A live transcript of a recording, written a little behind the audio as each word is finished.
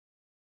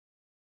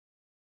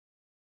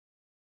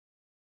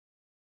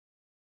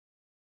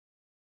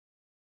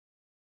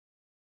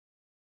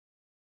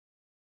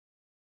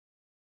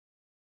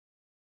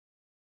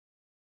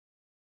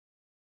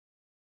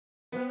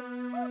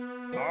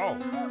Oh,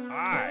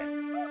 hi.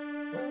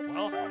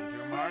 Welcome to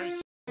my...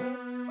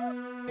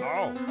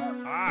 Oh,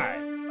 hi.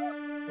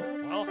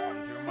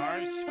 Welcome to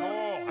my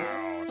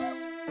schoolhouse.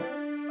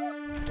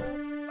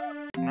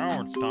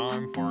 Now it's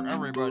time for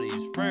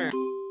everybody's favorite...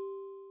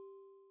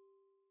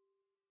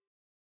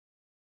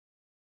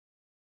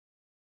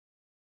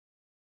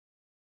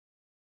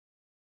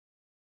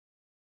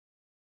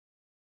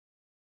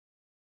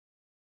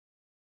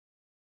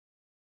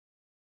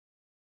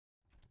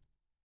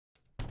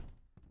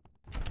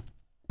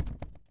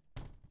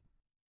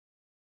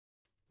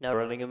 Now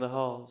running in the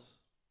halls.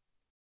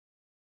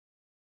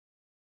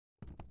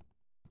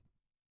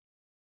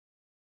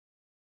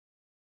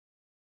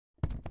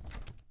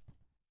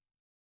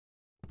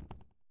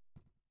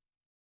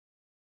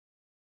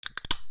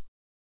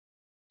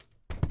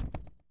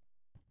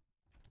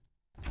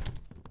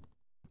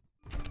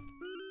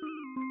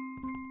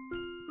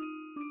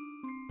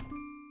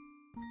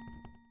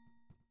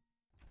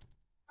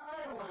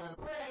 I wanna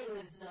play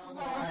with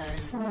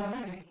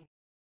someone.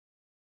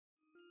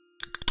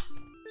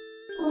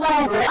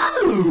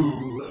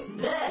 Oh,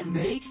 that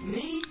makes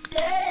me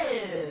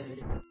sad.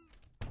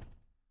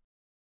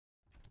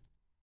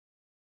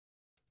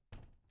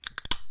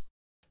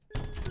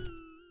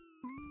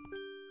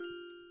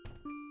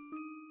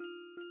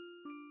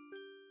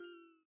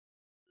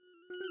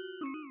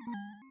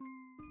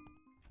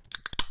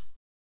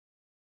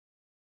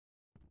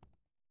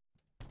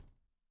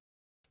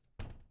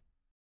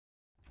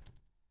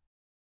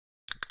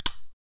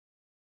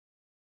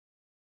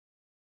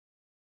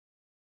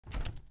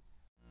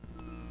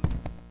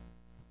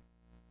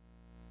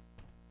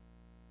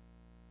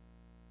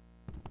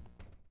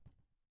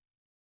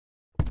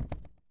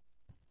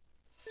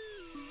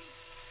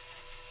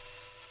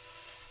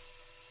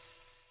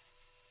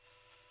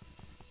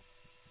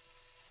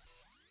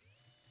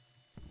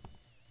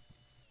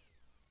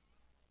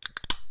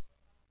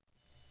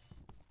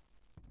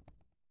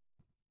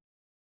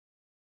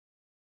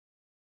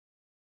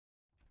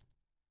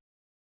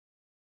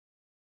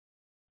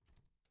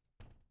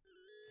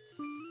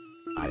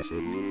 I see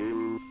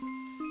you,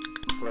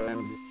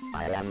 friend.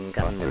 I am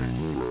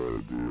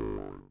coming.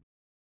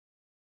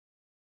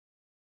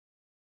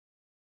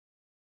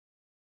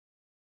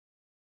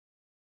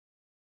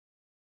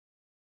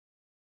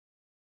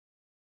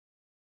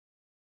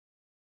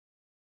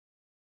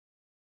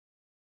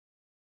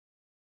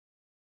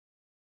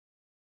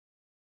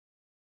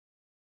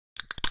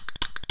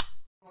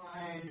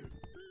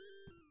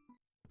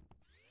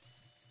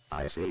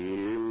 I see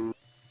you,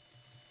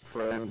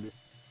 friend.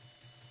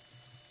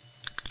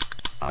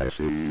 I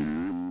see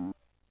you.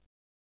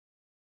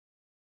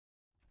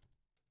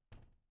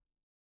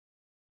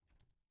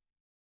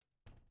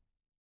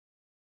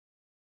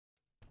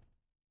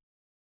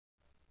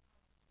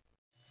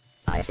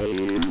 I see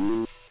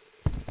you,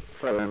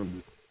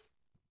 friend.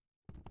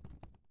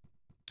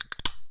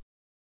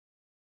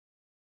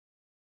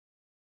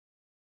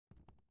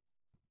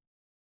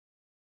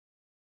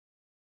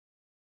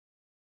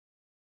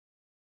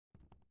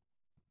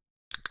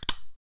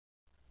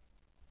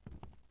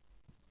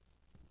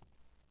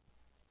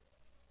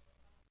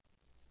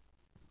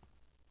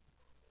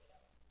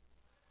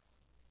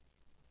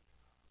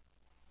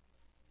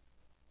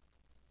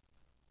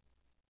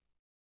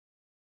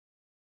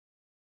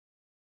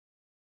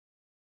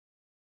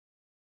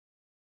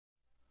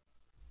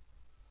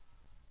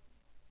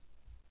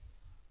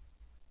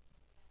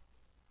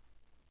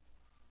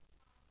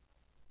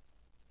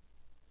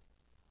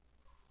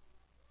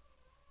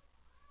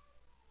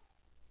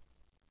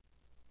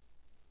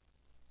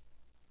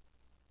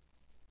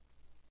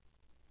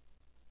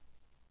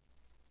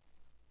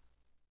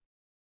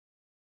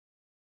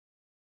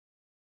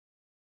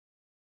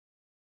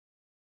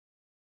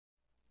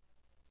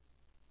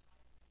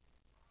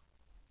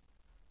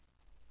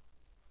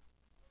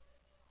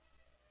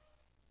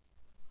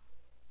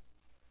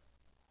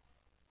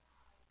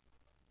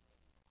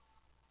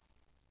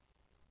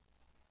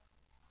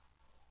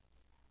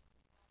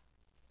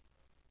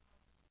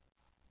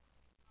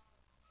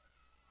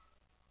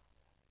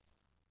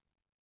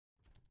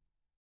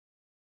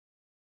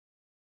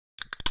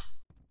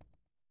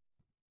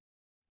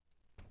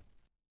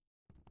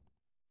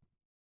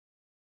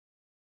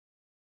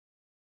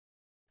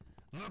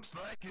 Looks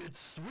like it's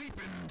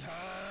sweeping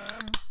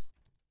time.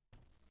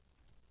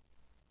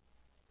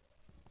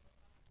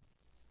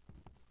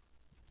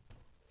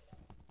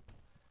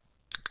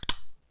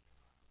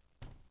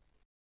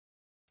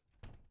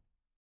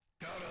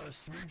 Gotta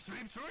sweep,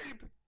 sweep,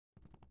 sweep.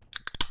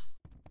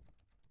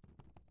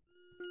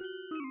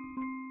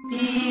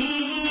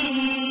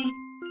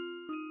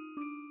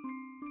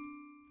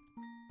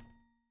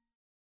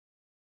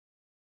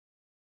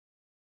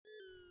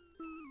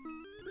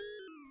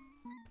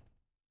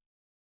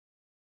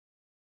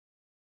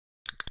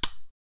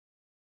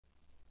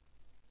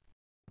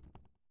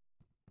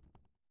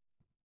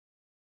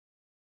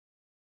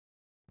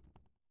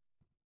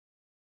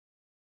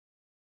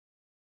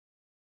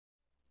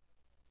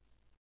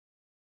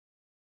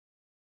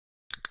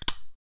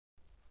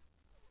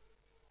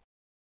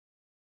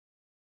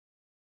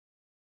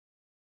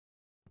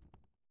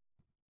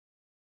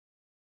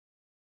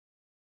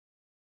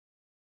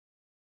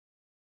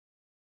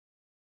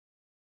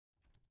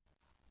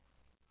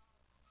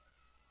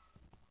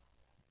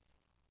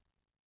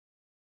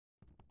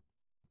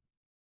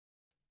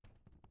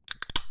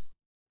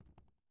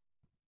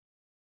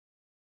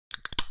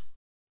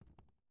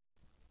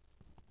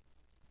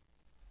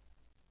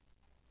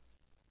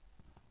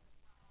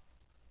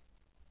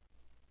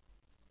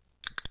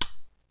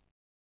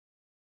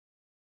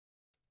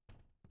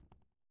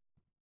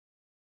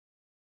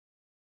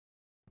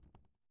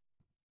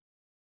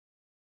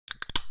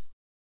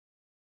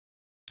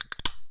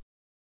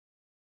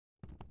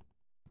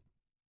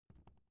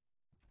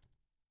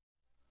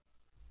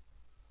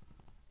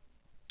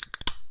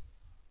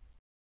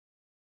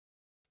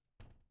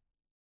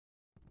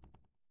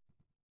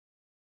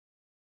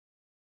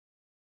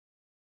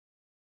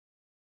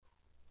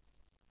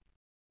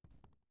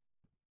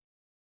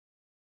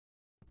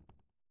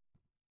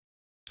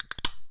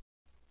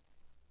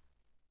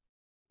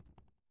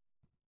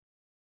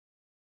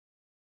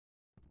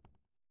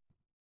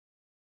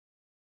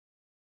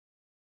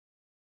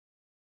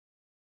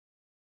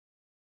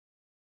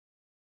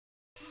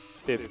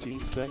 15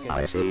 seconds.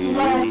 I see you.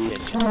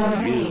 Detention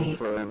for you.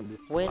 Friend.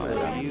 When I will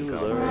am you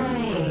coming.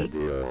 learn?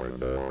 Ready or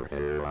not,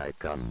 here I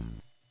come.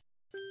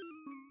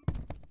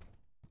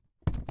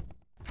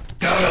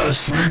 Gotta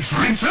sweep,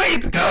 sweep,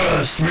 sweep!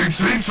 Gotta sweep,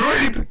 sweep,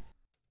 sweep!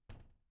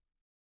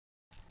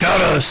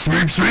 Gotta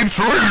sweep, sweep,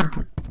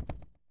 sweep!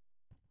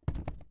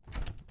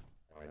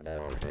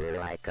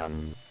 Here I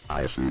come.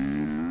 I see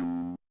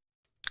you.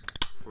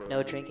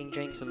 No drinking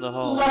drinks in the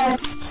hall.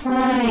 Let's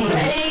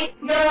play.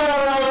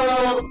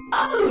 Go!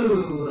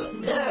 Oh,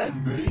 that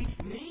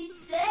makes me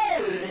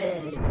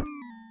sad.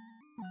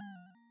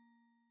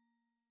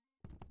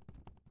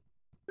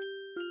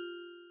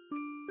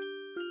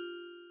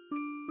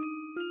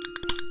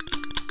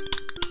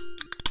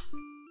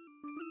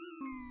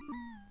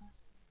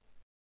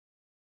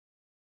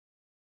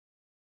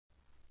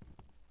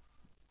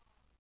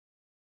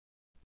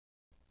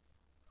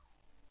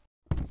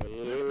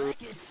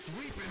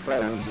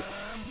 Friend.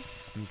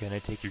 I'm gonna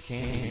take your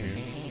cane.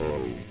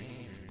 Oh.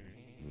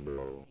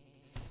 No.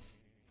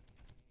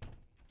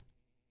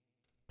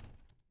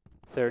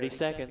 30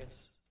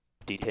 seconds.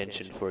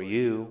 Detention for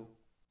you.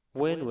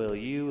 When will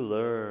you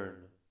learn?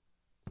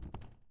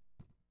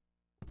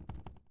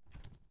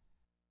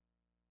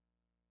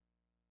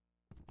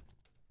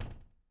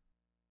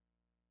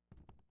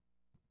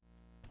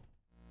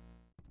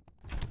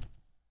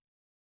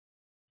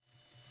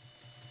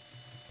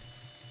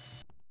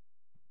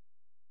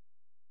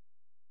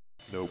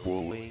 No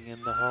bullying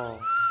in the hall.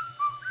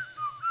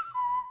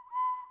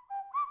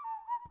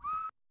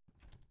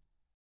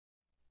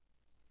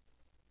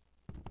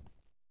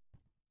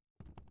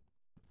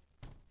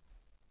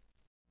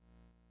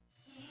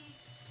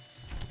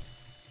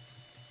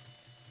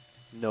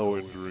 No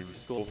entering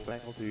school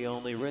faculty,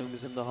 only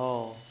rooms in the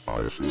hall.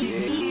 I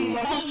see you.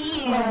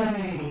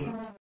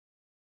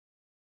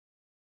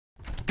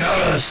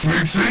 Gotta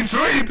sweep, sweep,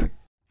 sweep!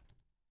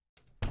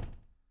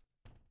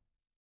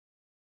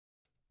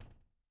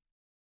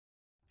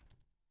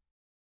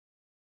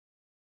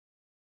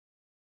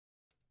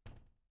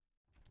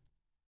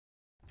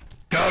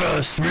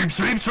 Gotta sweep,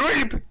 sweep,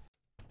 sweep!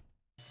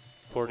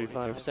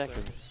 45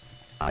 seconds.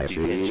 I see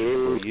Detention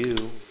you. for you.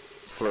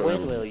 Friend.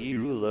 When will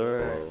you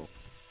learn?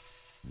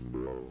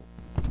 No.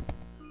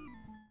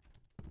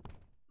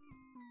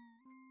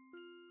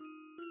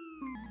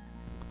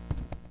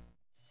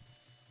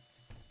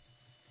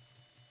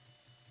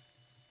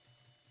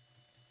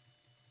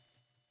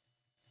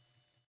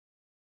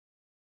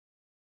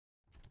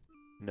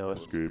 No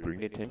escaping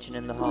detention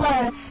in the hall.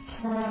 Let's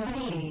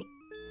play.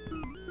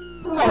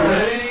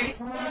 Play.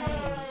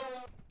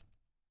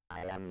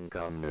 I am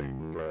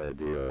coming.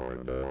 Ready or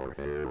not,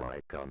 here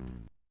I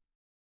come.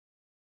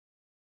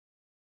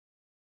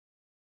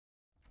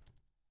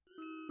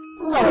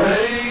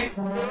 Play.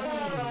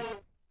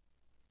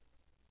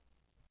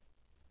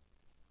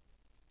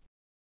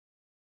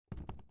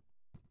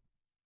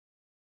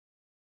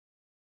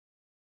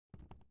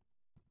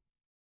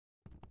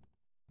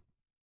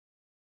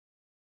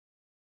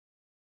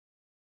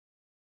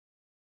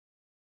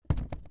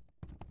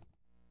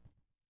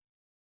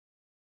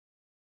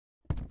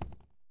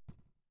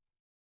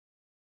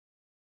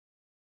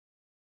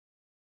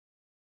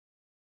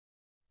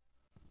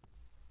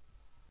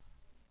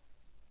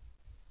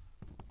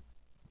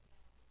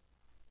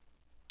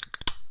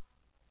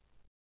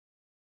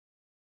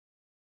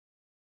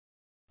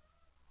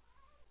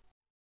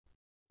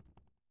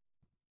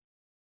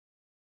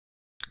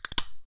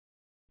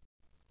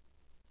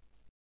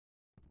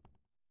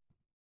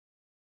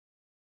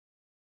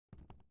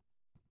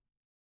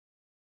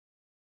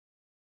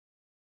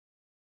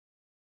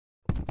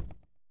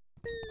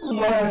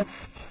 Let's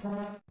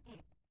play.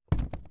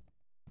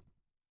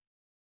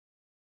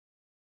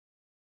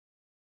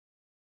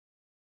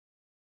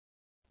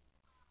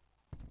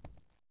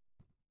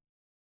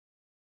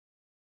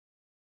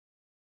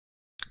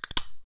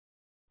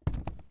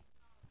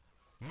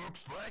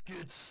 Looks like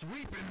it's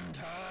sweeping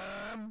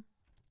time!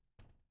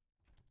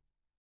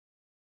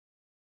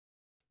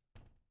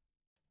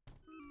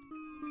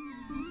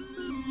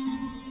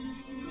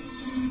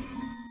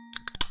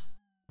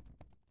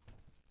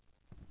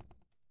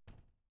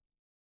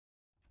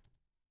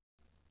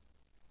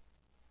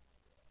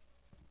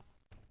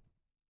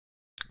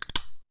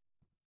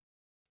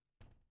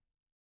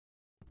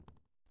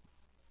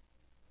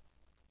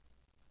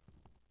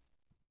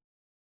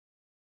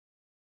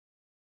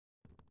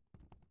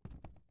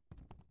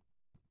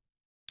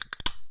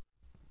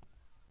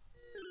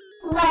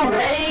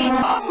 Play.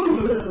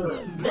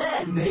 Oh,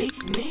 that makes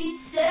me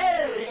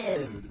sad.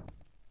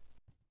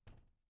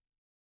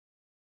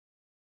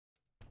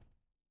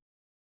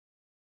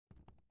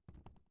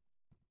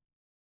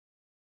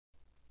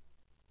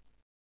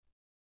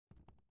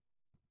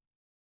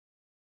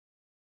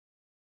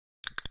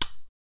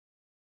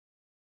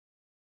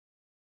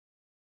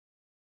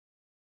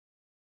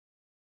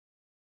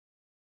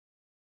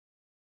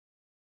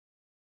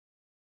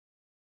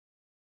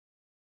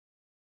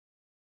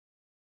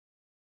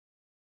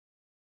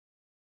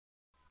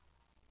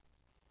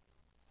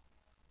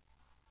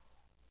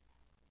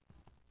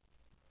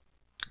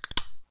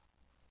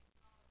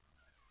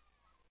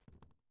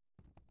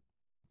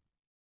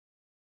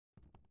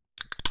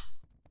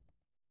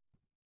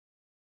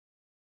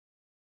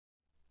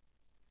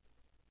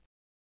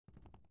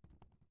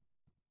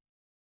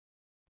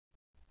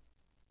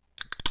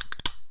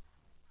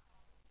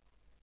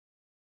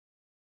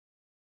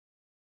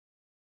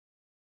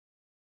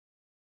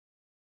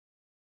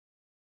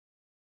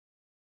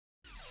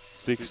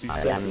 60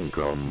 I am seconds.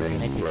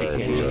 coming Detention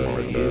ready for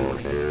or you.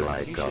 here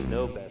I You should come.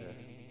 know better.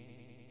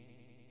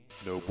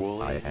 No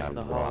I bullying in have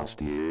the hall.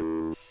 lost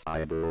you.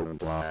 I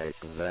don't like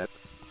that.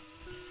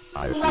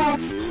 I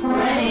Let's see you.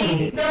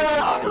 play.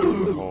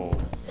 Go.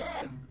 Hole.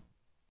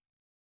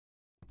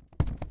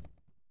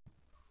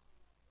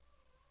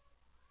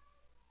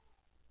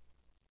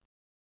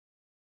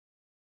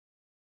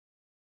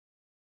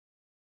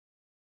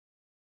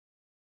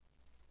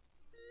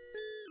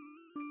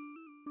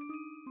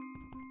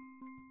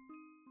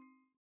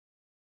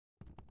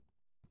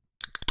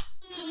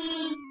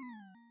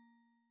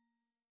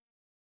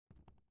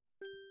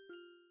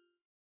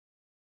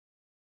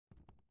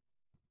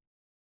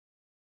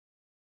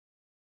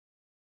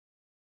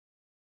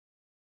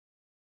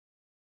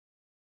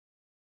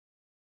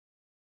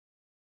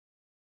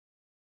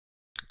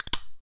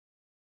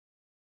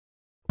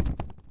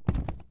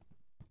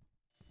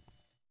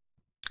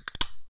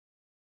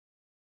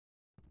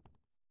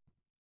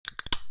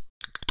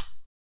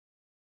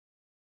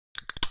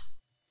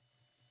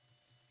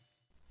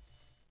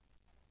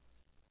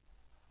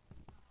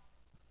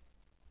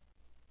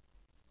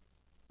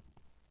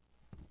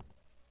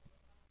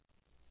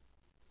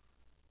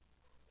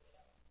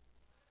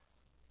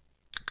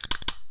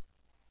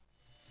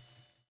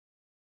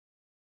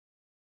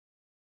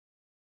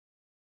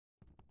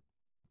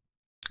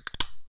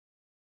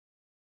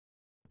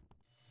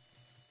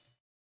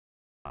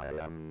 I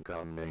am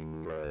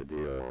coming ready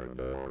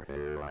or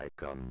here I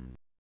come.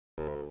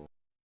 Oh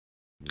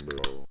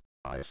no,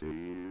 I see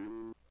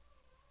you,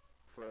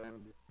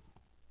 friend.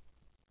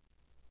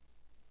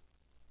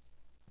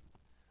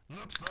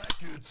 Looks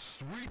like it's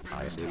sweeping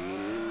I see time.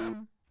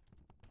 you,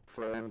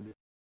 friend.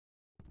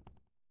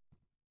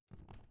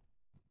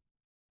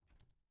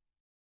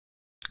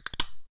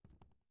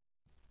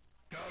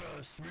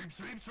 Gotta sweep,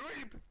 sweep,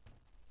 sweep.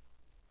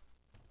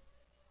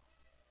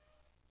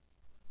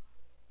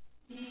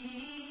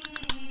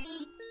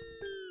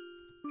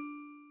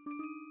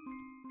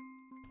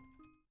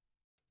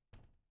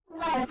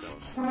 Let's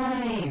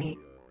play.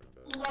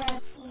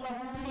 Let's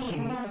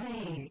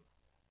play.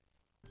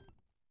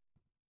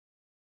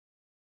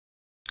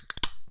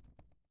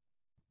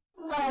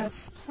 Let's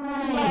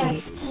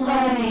play.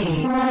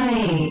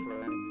 Play.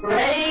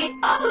 Play.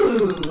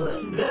 Oh,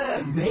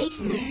 that makes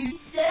me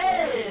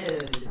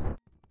sad.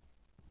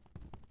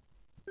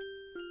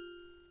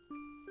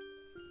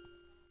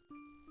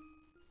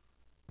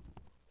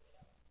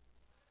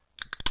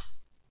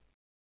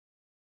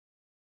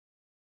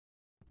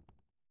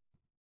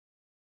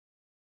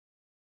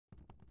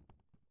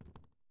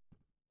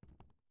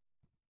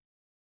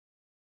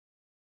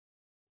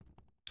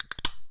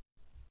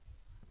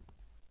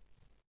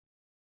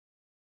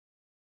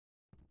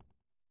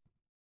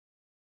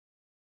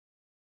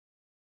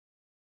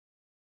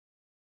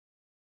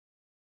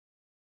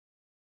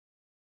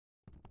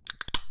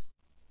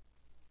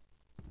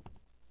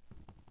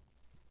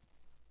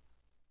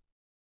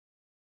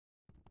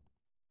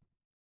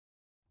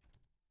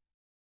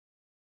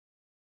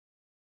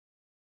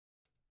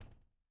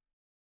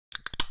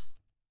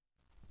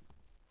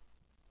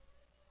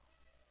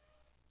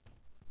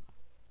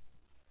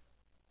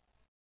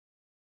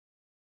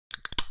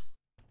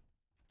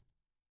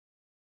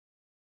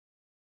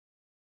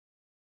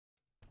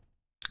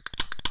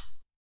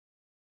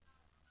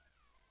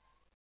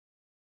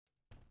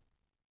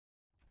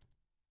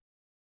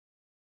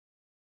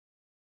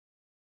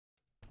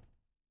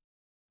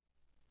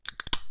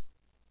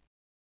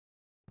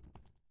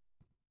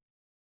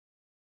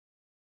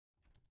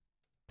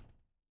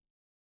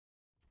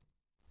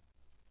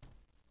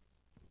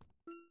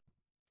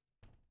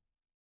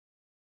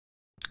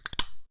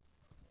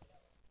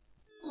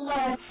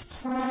 Let's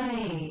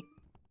play.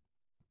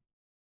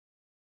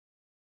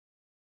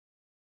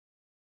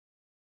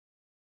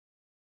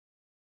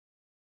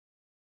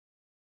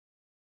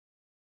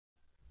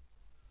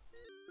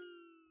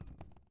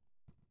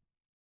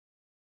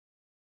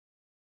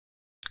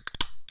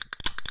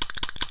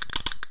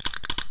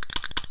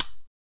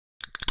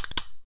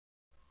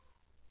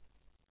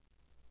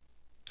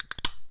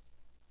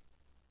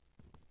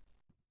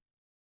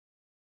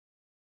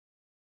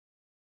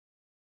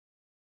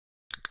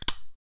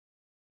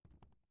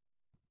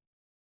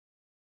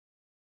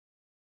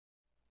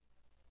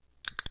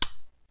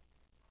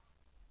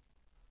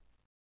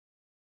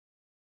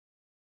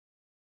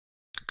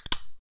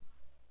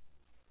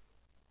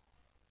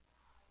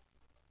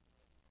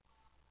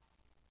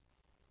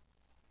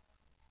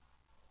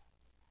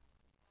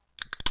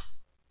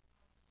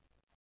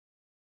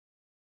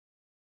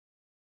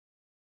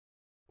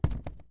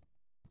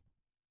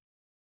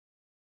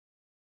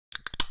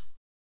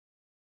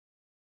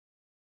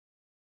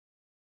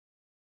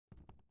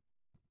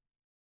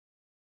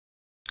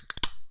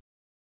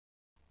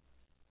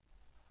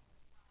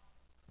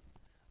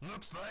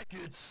 Looks like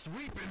it's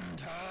sweeping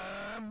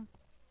time.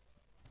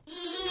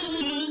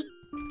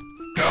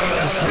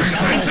 Gotta sweep,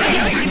 sweep,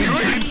 sweep,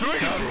 sweep,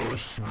 sweep. Gotta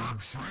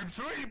sweep, sweep,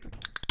 sweep.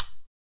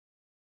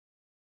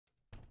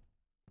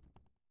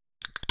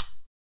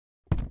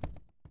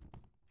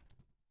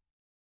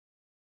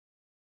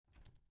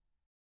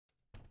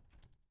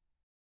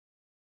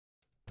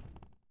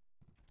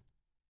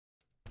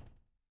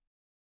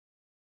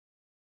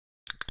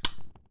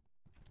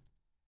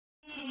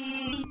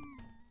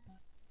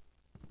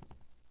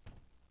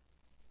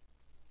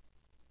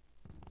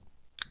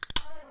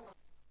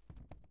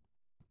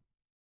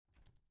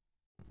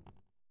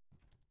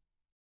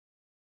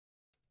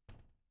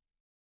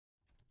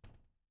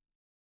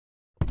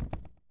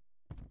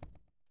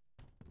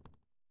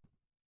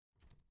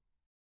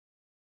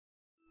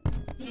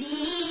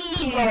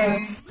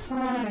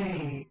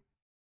 Play.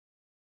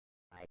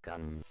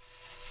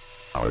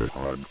 I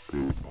hug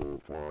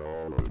people for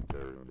all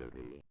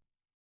eternity.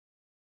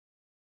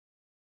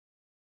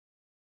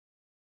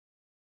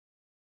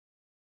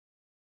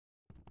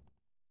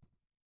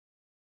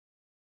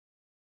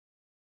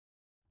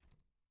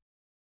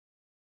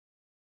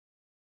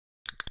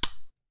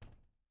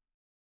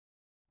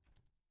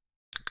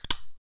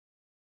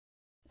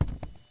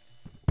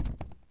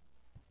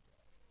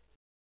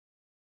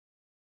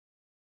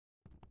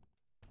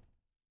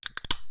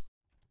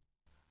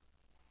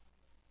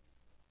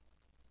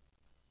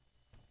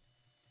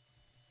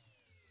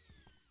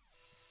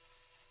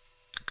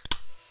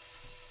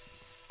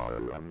 I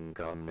am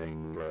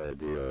coming,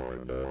 ready or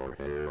no,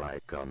 here I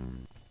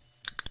come.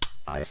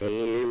 I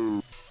see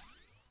you.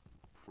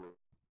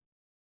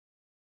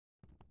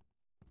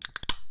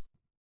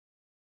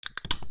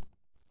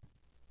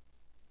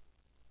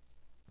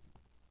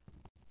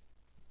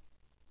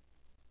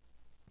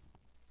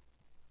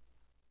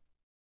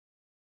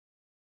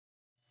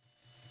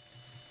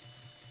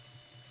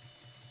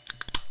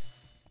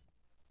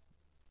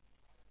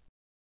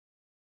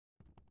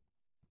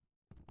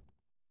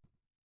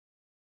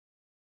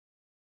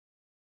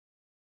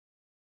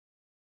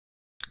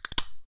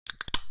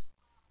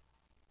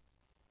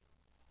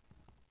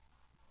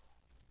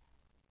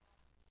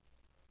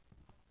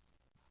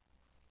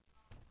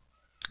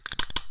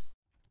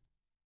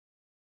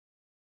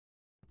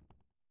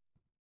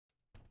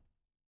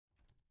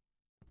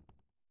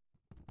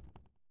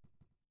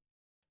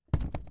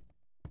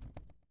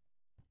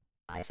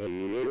 I see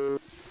you.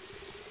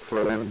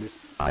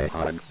 Friends, I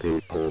hug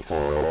people for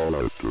all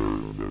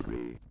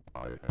eternity.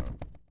 I have.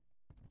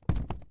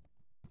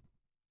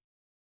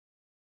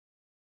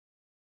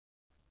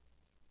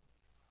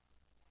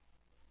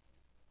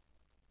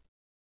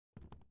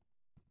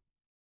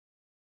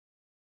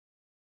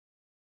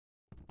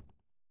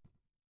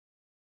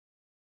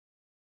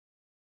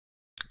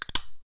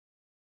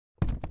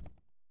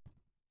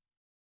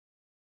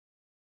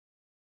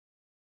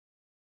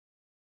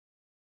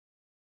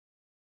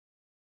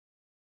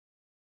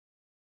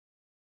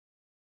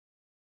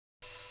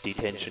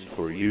 Detention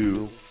for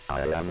you.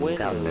 I am When will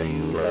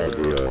coming, you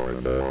ready learn?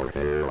 or no,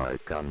 here I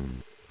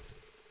come.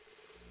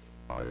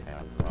 I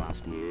have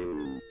lost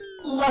you.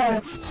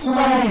 Let's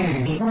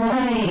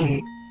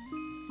play.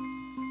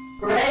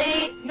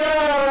 Ready,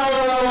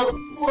 go!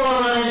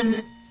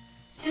 1,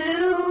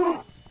 2.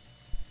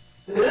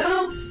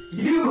 Oops,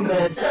 you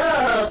messed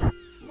up.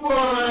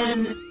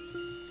 1,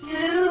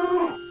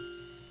 2,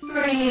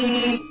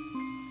 3,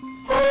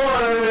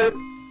 4,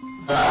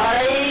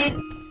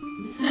 5,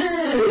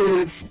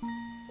 6.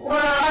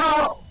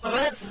 Well,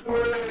 let's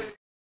work.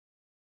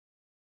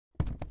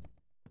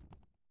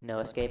 No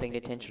escaping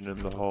detention in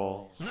the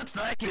hall. Looks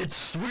like it's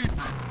sweeping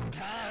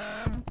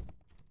time.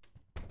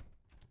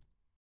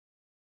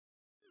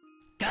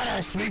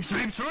 Gotta sweep,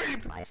 sweep,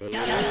 sweep. I see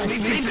Gotta you.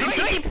 sweep, sweep,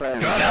 sweep, sweep.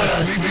 Friends,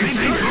 Gotta sweep,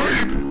 sweep,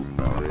 sweep. you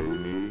marry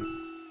me.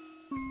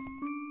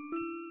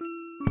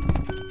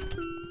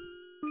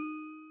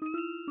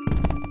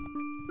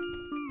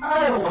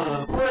 I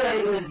wanna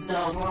play with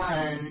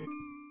someone.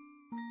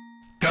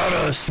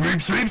 Gotta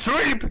sweep, sweep,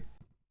 sweep.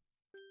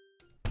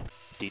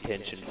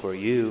 Detention for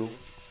you.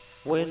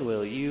 When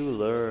will you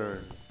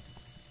learn?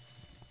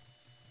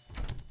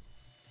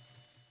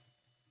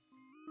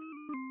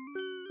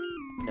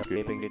 No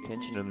escaping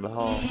detention in the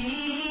hall.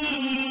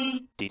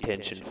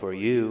 Detention for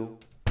you.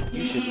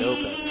 You should know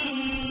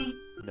better.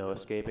 No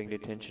escaping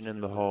detention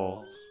in the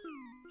halls.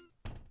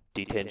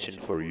 Detention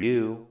for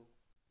you.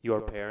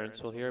 Your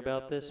parents will hear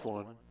about this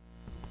one.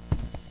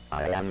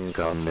 I am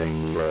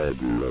coming,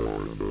 ready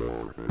or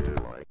no, here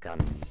I come.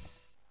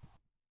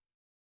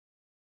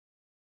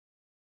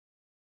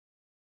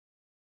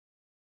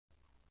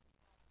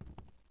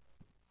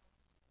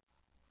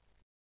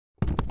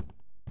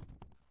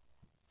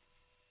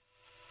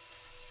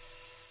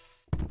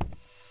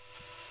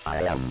 I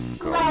am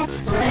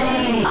coming.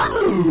 Play.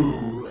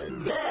 Oh,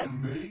 that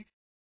makes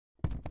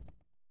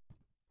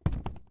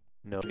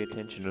No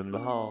detention in the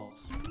halls.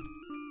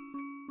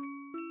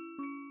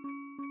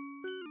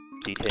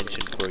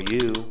 Detention for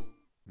you.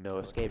 No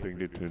escaping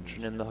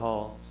detention in the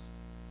halls.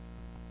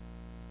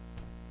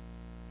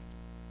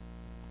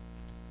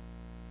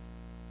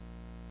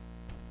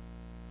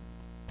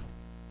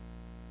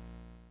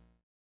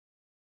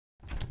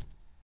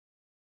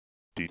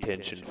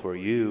 Detention for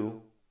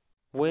you.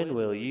 When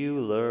will you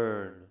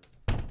learn?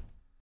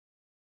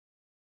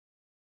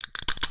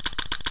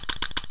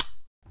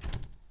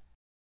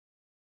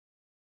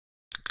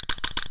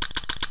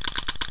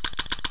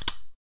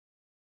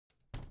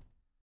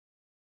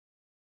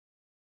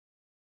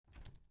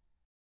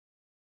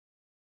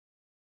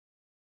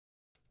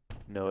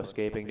 No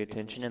escaping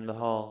detention in the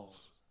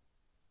halls.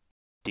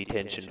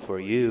 Detention for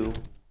you.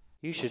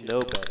 You should know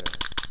better.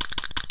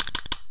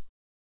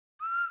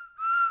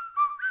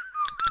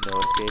 No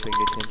escaping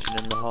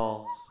detention in the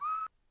halls.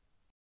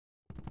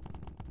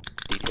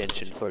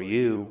 Detention for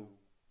you.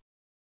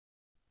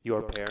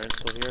 Your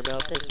parents will hear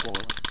about this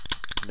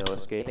one. No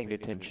escaping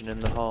detention in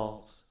the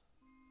halls.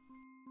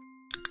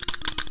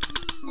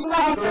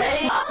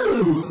 Lovely.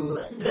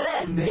 Oh,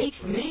 that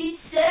makes me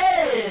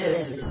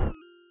sad.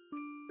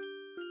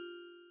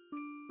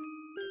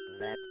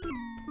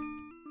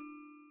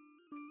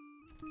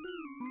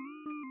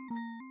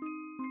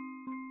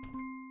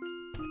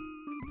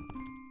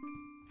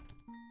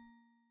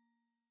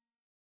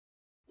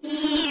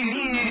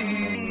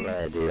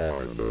 Ready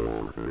or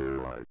not,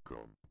 here I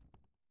come.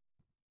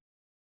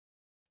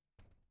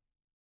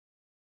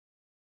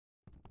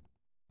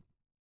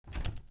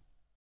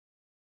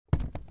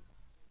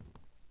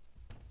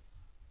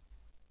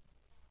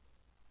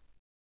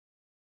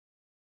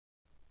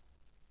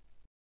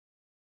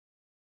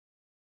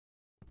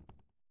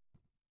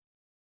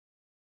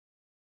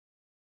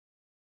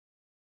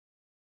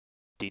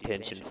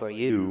 Detention for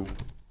you.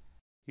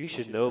 You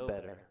should know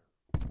better.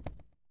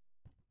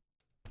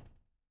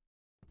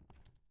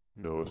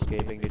 No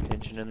escaping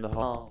detention in the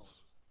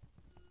halls.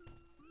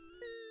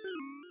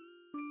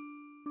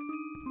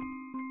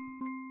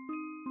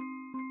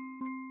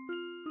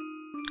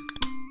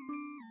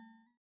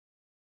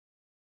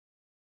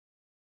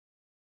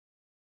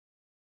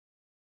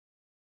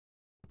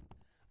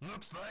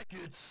 Looks like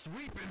it's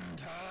sweeping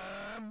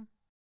time.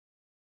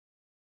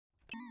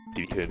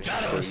 Detention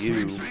Gotta for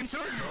you. sweep, sweep,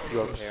 sweep.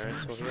 Your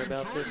parents will hear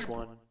about this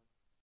one.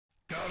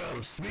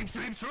 Gotta sweep,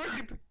 sweep,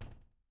 sweep.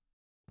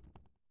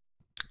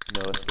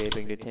 No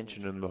escaping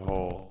detention in the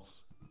halls.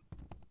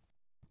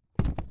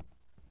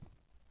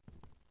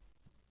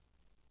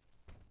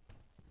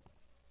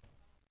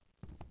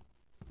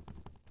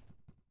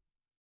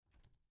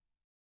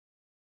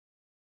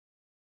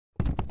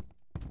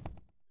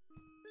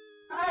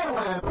 I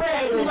wanna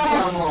play with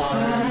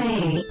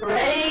someone.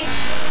 Ready?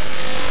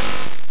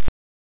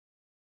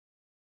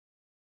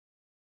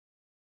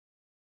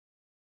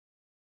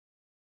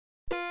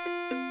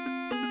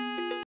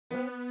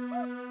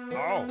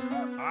 Oh,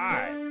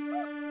 hi.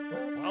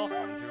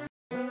 Welcome to...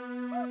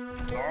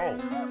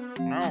 Oh,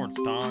 now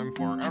it's time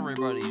for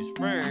everybody's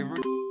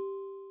favorite...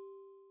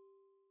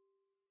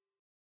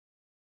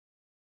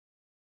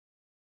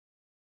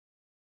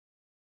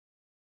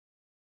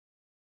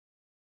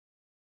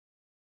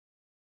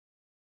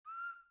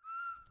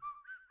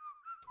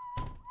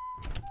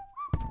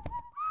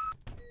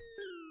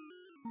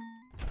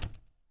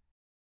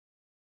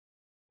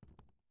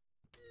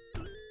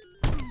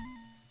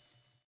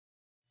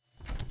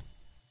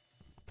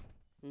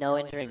 No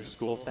entering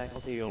school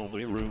faculty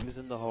only rooms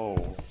in the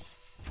halls.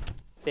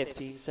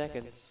 15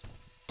 seconds.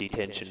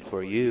 Detention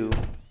for you.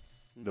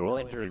 No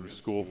entering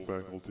school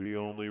faculty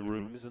only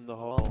rooms in the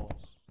halls.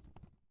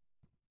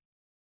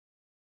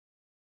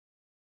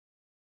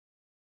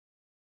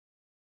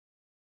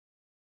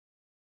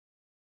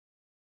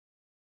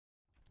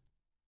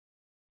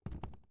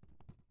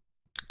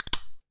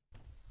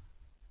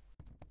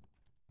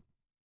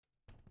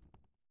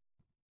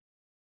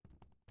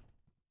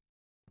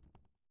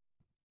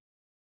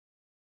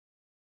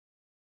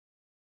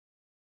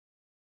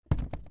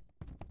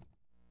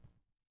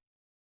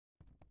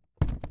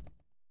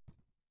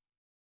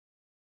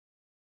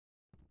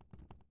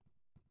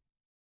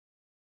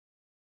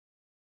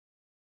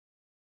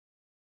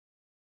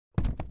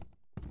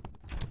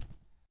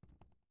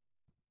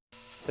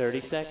 "30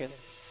 seconds.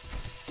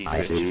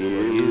 Detention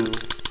for you.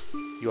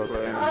 Your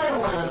parents I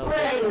will wanna know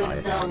play this.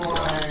 with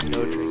someone.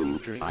 No drinking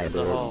drinks I in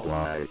the hall." don't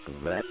like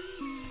that.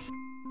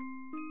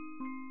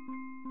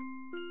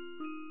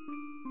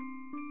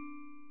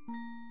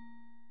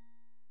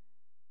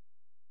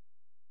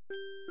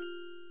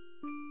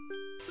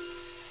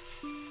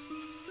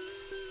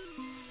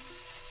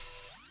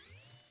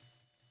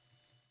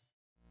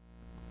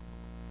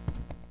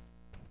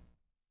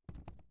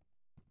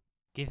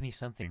 Give me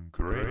something.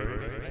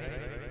 Great.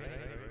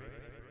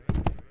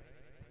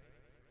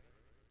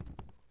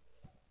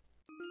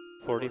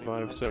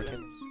 45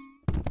 seconds.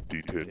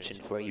 Detention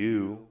for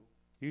you.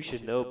 You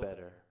should know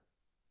better.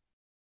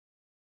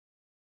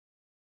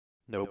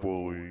 No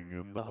bullying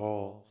in the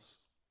halls.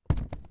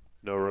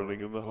 No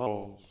running in the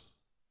halls.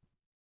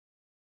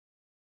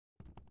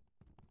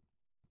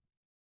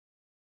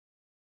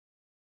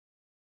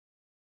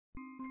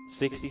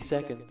 60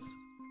 seconds.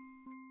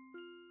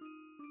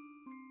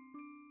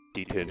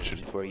 Detention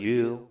for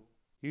you.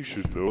 You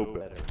should know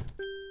better.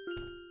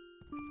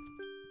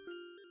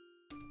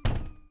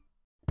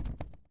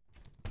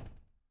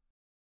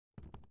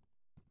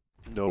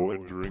 No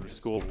entering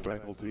school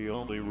faculty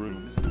only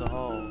rooms in the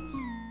halls.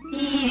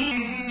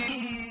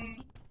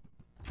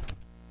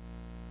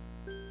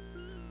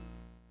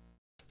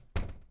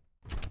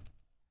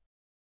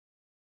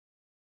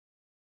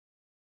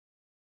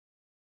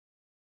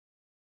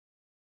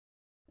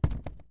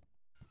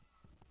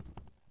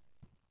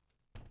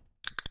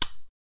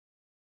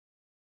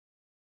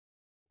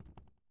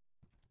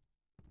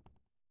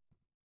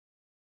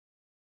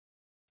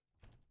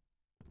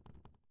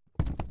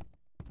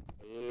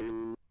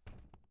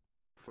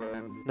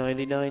 Friend,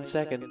 99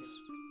 seconds.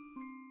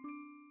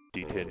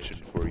 Detention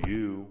for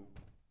you.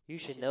 You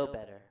should know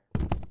better.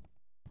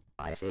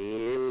 I see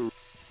you.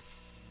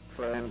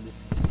 Friend,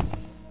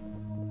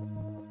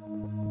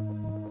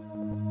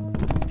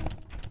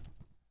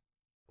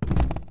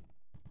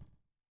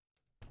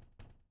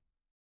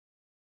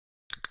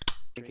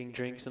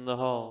 drinking drinks in the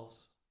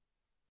halls.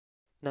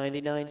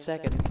 99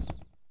 seconds.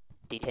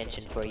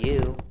 Detention for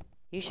you.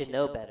 You should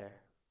know better.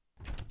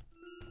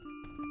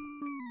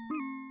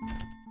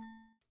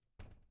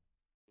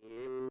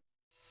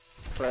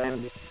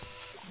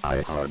 Friends,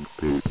 I hug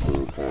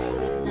people for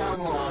all No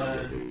more.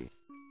 eternity.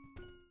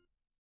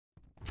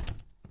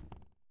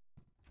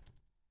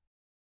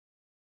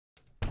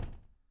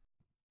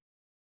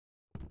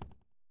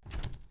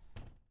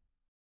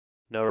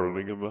 No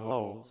running in the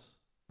halls.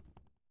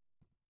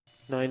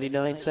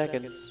 99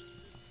 seconds.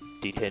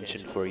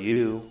 Detention for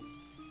you.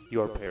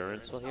 Your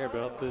parents will hear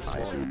about this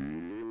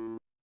one.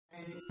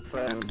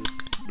 Friends,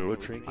 No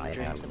drinking I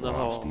drinks have in the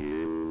lost hall.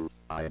 you.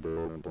 I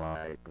don't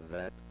like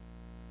that.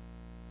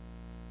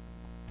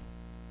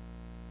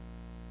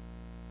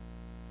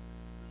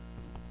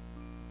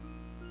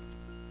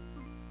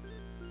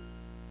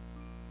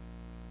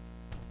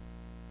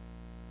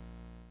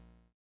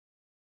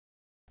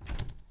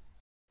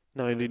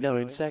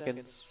 "99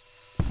 seconds.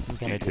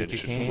 Can I take your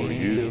Detention for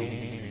cane?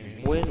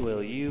 you. When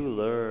will you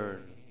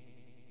learn?"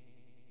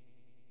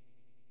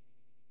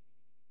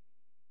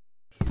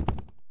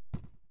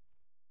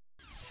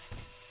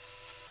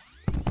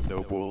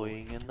 No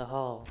bullying in the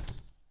halls.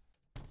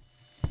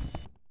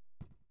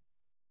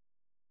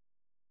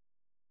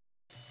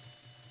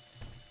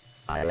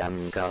 I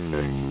am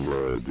coming,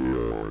 ready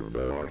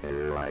order,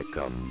 here I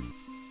come.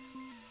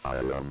 I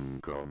am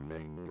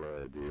coming,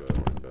 ready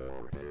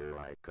order, here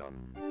I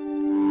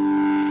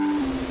come.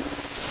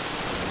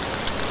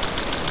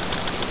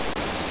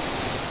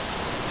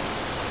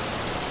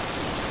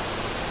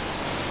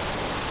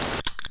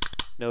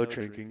 No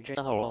drinking in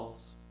the halls.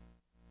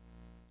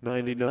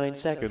 99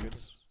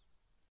 seconds.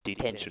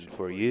 Detention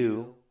for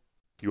you.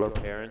 Your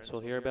parents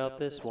will hear about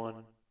this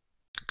one.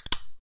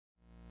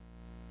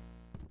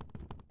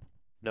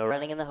 No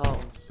Running in the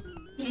halls.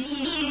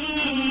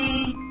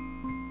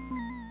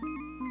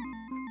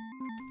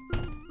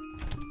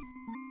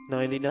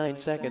 99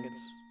 seconds.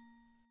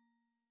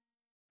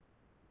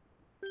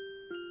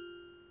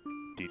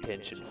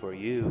 Detention for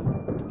you.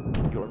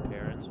 Your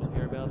parents will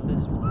hear about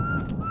this one.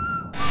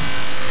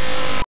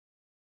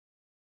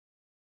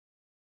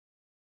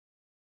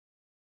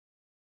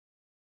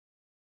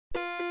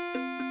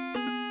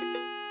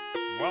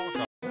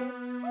 Welcome.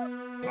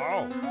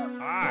 Oh,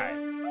 hi.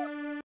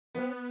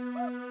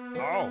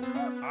 Oh,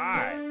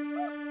 hi.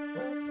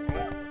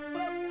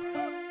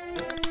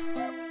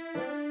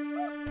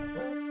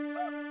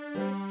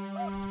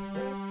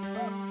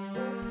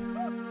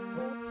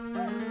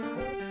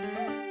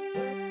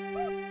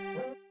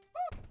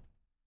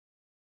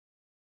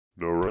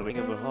 No running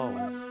in the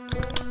halls.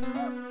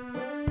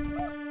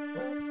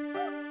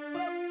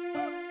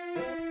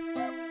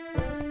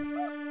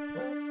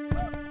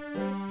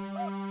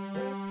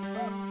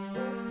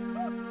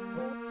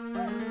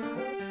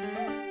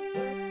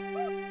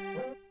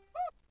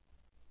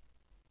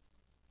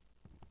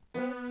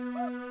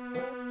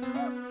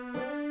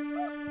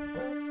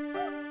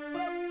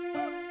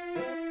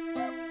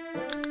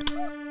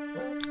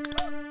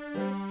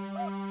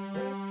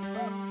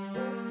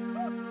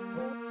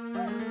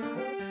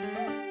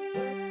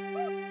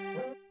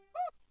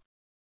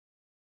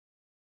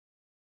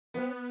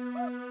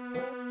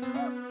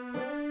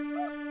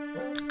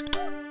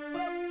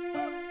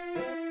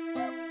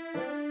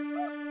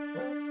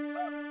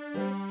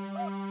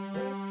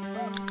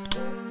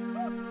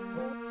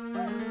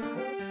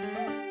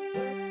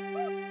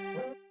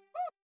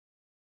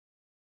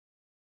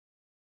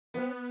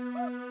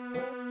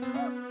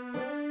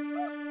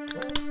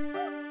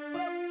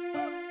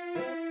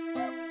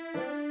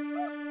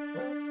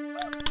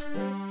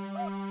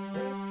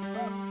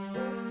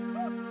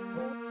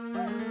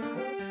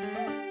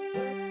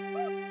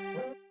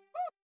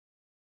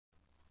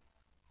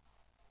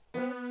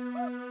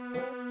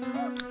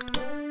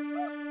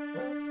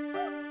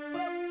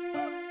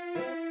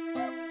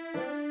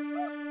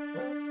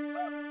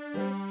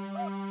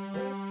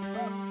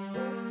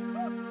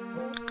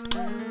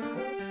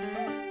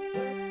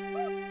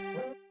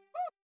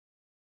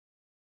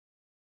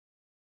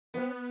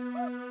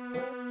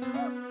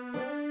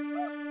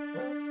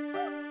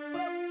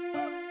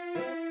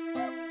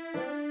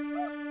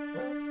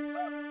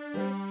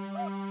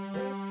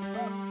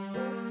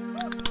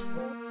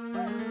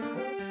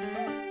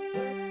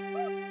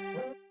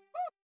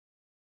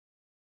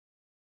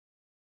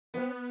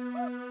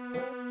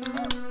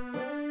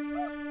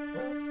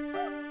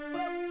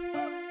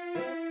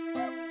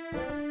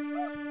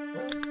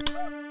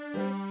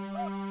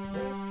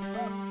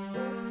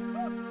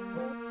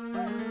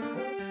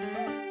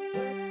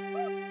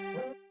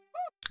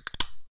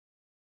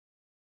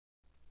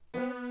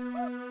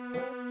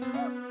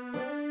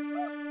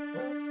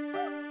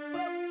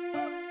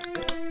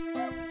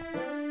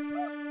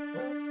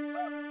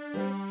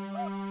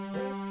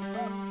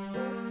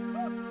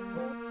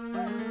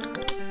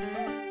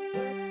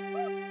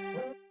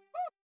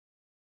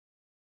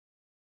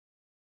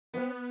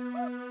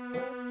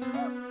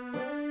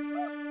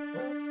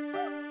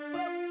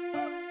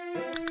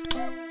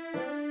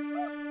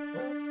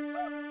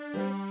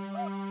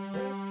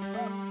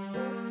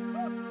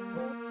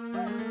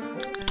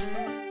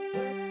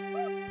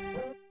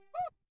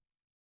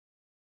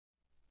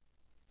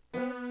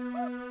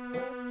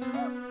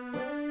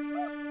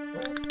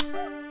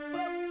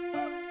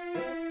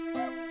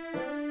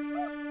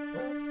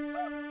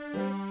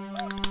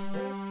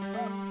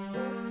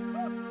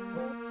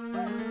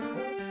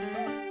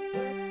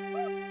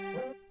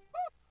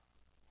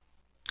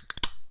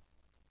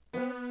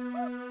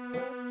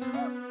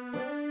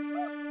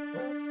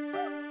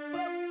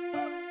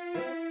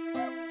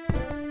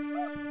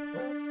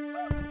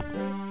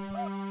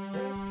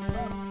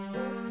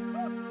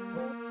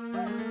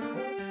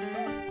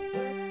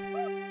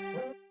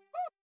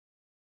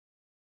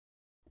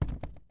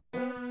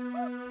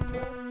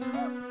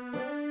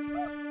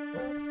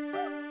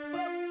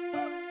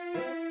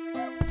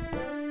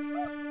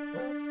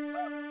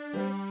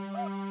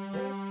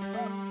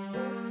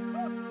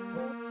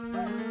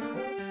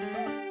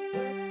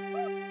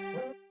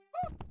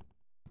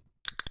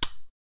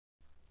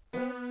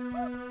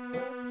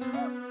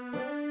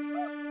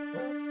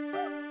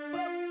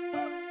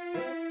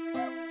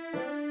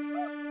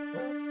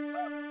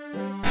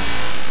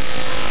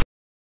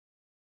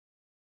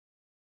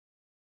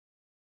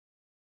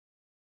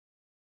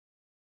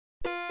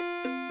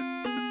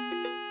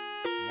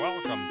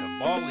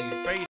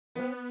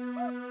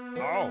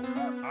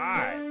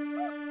 Hi.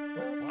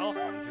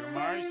 Welcome to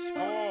my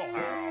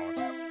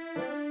schoolhouse.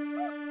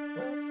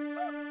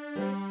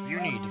 You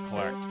need to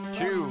collect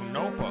 2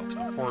 notebooks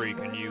before you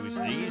can use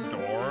these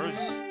doors.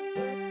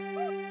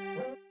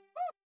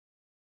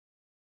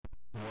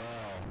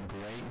 Wow,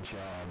 great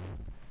job.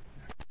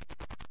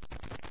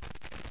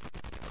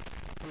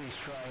 Please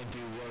try and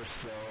do worse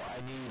though.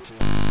 I need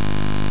to...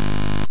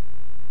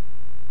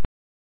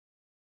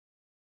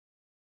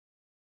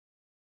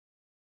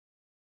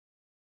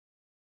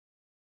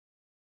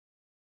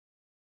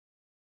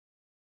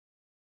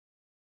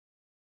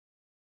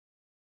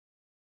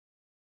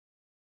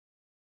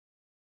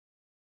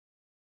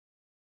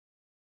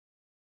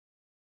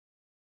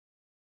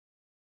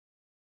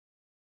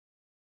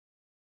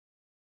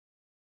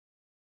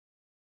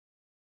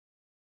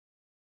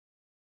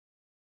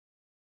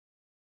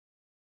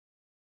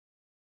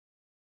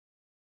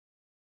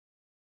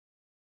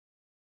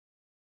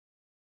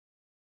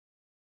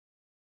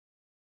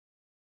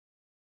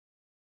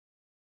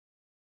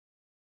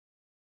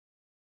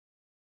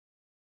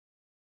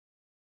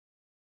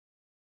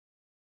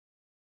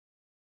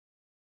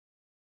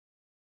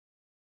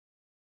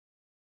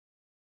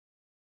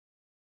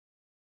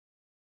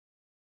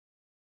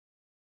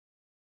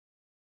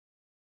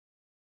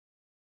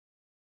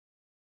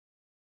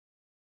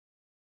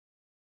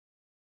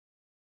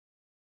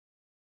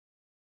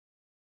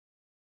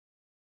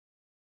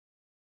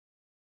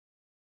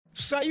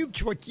 Салют,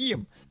 чуваки!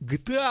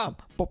 GTA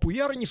 –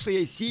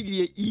 популярнейшая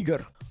серия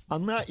игр.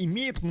 Она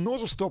имеет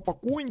множество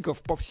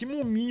поклонников по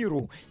всему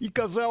миру. И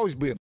казалось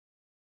бы...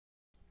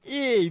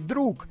 Эй,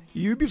 друг,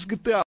 любишь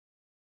GTA?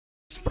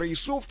 С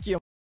происовки...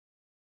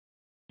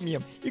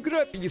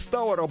 Игра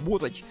перестала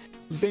работать.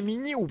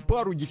 Заменил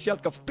пару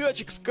десятков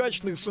тачек,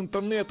 скачанных с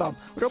интернетом.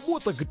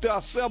 Работа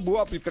GTA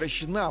была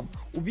прекращена.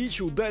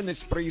 Увеличил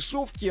дальность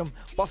происовки.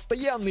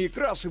 Постоянные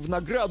краши в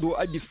награду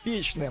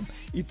обеспечены.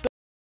 И